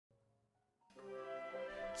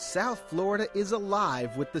South Florida is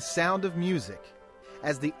alive with the sound of music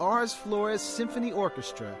as the Flores Symphony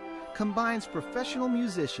Orchestra combines professional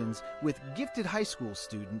musicians with gifted high school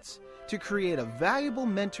students to create a valuable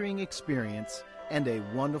mentoring experience and a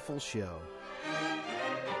wonderful show.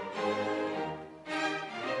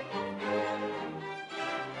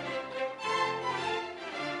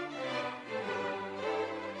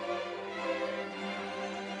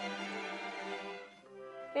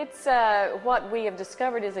 It's what we have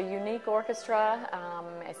discovered is a unique orchestra.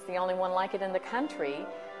 It's the only one like it in the country.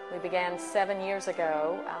 We began 7 years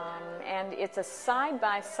ago, and it's a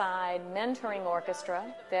side-by-side mentoring orchestra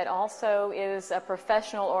that also is a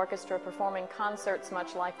professional orchestra performing concerts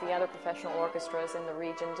much like the other professional orchestras in the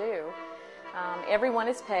region do. Everyone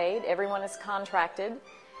is paid, everyone is contracted,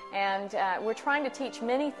 and we're trying to teach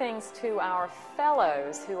many things to our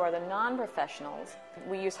fellows who are the non-professionals.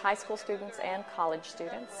 We use high school students and college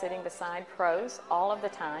students sitting beside pros all of the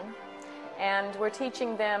time. And we're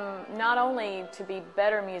teaching them not only to be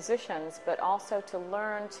better musicians, but also to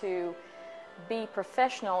learn to be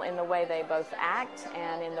professional in the way they both act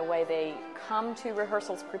and in the way they come to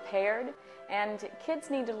rehearsals prepared. And kids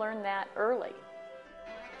need to learn that early.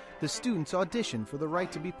 The students audition for the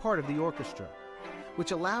right to be part of the orchestra,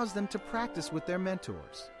 which allows them to practice with their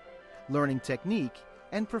mentors, learning technique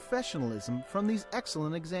and professionalism from these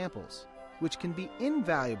excellent examples, which can be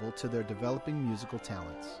invaluable to their developing musical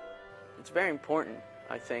talents. It's very important,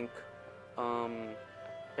 I think.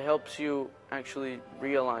 It helps you actually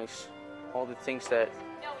realize all the things that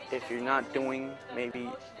if you're not doing, maybe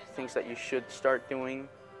things that you should start doing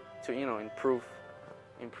to,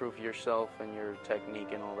 improve yourself and your technique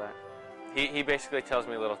and all that. He basically tells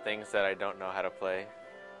me little things that I don't know how to play.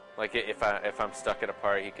 Like if I'm stuck at a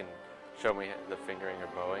part, he can show me the fingering or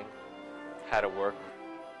bowing, how to work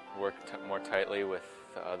more tightly with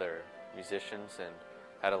the other musicians, and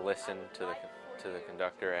how to listen to the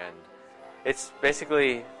conductor. And it's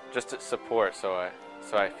basically just support, so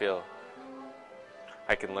I feel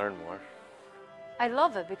I can learn more. I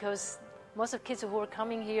love it because most of the kids who are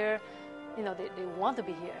coming here, they want to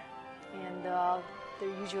be here, and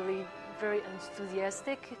they're usually very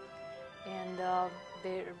enthusiastic, and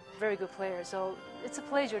they're very good players. So it's a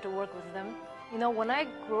pleasure to work with them. When I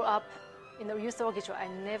grew up in the youth orchestra, I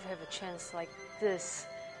never have a chance like this.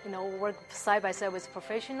 Work side by side with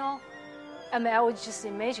professional. I would just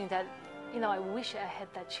imagine that, I wish I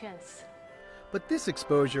had that chance. But this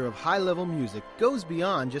exposure of high-level music goes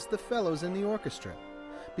beyond just the fellows in the orchestra,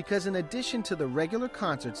 because in addition to the regular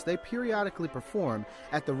concerts they periodically perform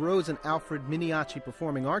at the Rose and Alfred Miniaci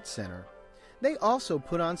Performing Arts Center, they also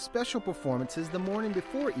put on special performances the morning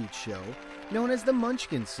before each show, known as the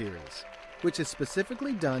Munchkin Series, which is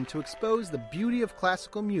specifically done to expose the beauty of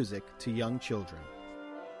classical music to young children.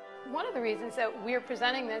 One of the reasons that we're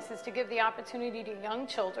presenting this is to give the opportunity to young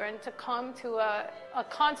children to come to a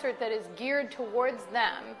concert that is geared towards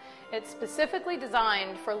them. It's specifically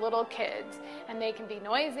designed for little kids, and they can be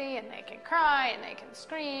noisy, and they can cry, and they can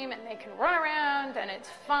scream, and they can run around, and it's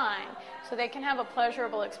fine. So they can have a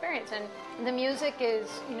pleasurable experience. And the music is,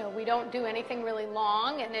 we don't do anything really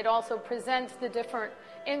long, and it also presents the different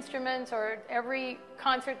instruments, or every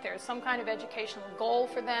concert there's some kind of educational goal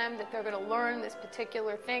for them, that they're going to learn this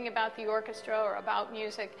particular thing about the orchestra or about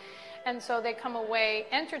music. And so they come away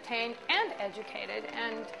entertained and educated,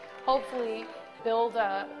 and hopefully build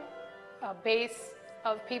a base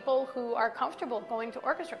of people who are comfortable going to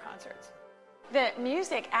orchestra concerts. The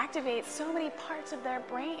music activates so many parts of their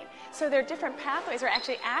brain. So their different pathways are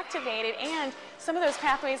actually activated, and some of those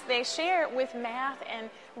pathways they share with math and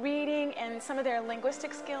reading and some of their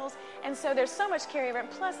linguistic skills. And so there's so much carryover, and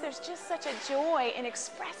plus there's just such a joy in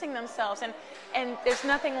expressing themselves, and there's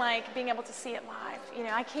nothing like being able to see it live.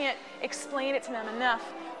 I can't explain it to them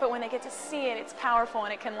enough, but when they get to see it, it's powerful,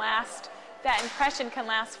 and it can last, that impression can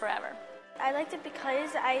last forever. I liked it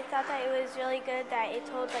because I thought that it was really good that it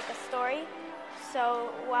told like a story. So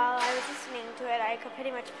while I was listening to it, I could pretty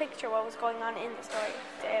much picture what was going on in the story.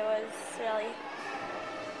 It was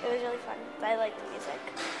really fun. I liked the music.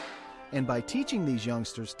 And by teaching these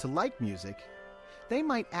youngsters to like music, they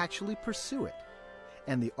might actually pursue it.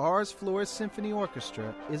 And the Flores Symphony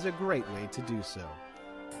Orchestra is a great way to do so.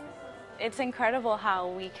 It's incredible how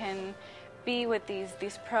we can be with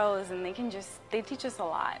these pros, and they teach us a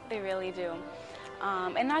lot. They really do.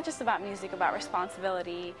 And not just about music, about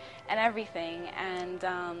responsibility and everything. And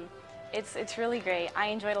it's really great. I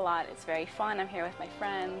enjoyed a lot. It's very fun. I'm here with my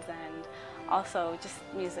friends, and also just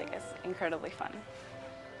music is incredibly fun.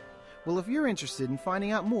 Well, if you're interested in finding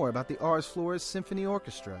out more about the Flores Symphony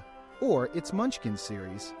Orchestra or its Munchkin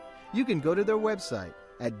series, you can go to their website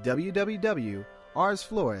at www.rsflores.org.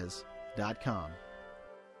 arsflores.com.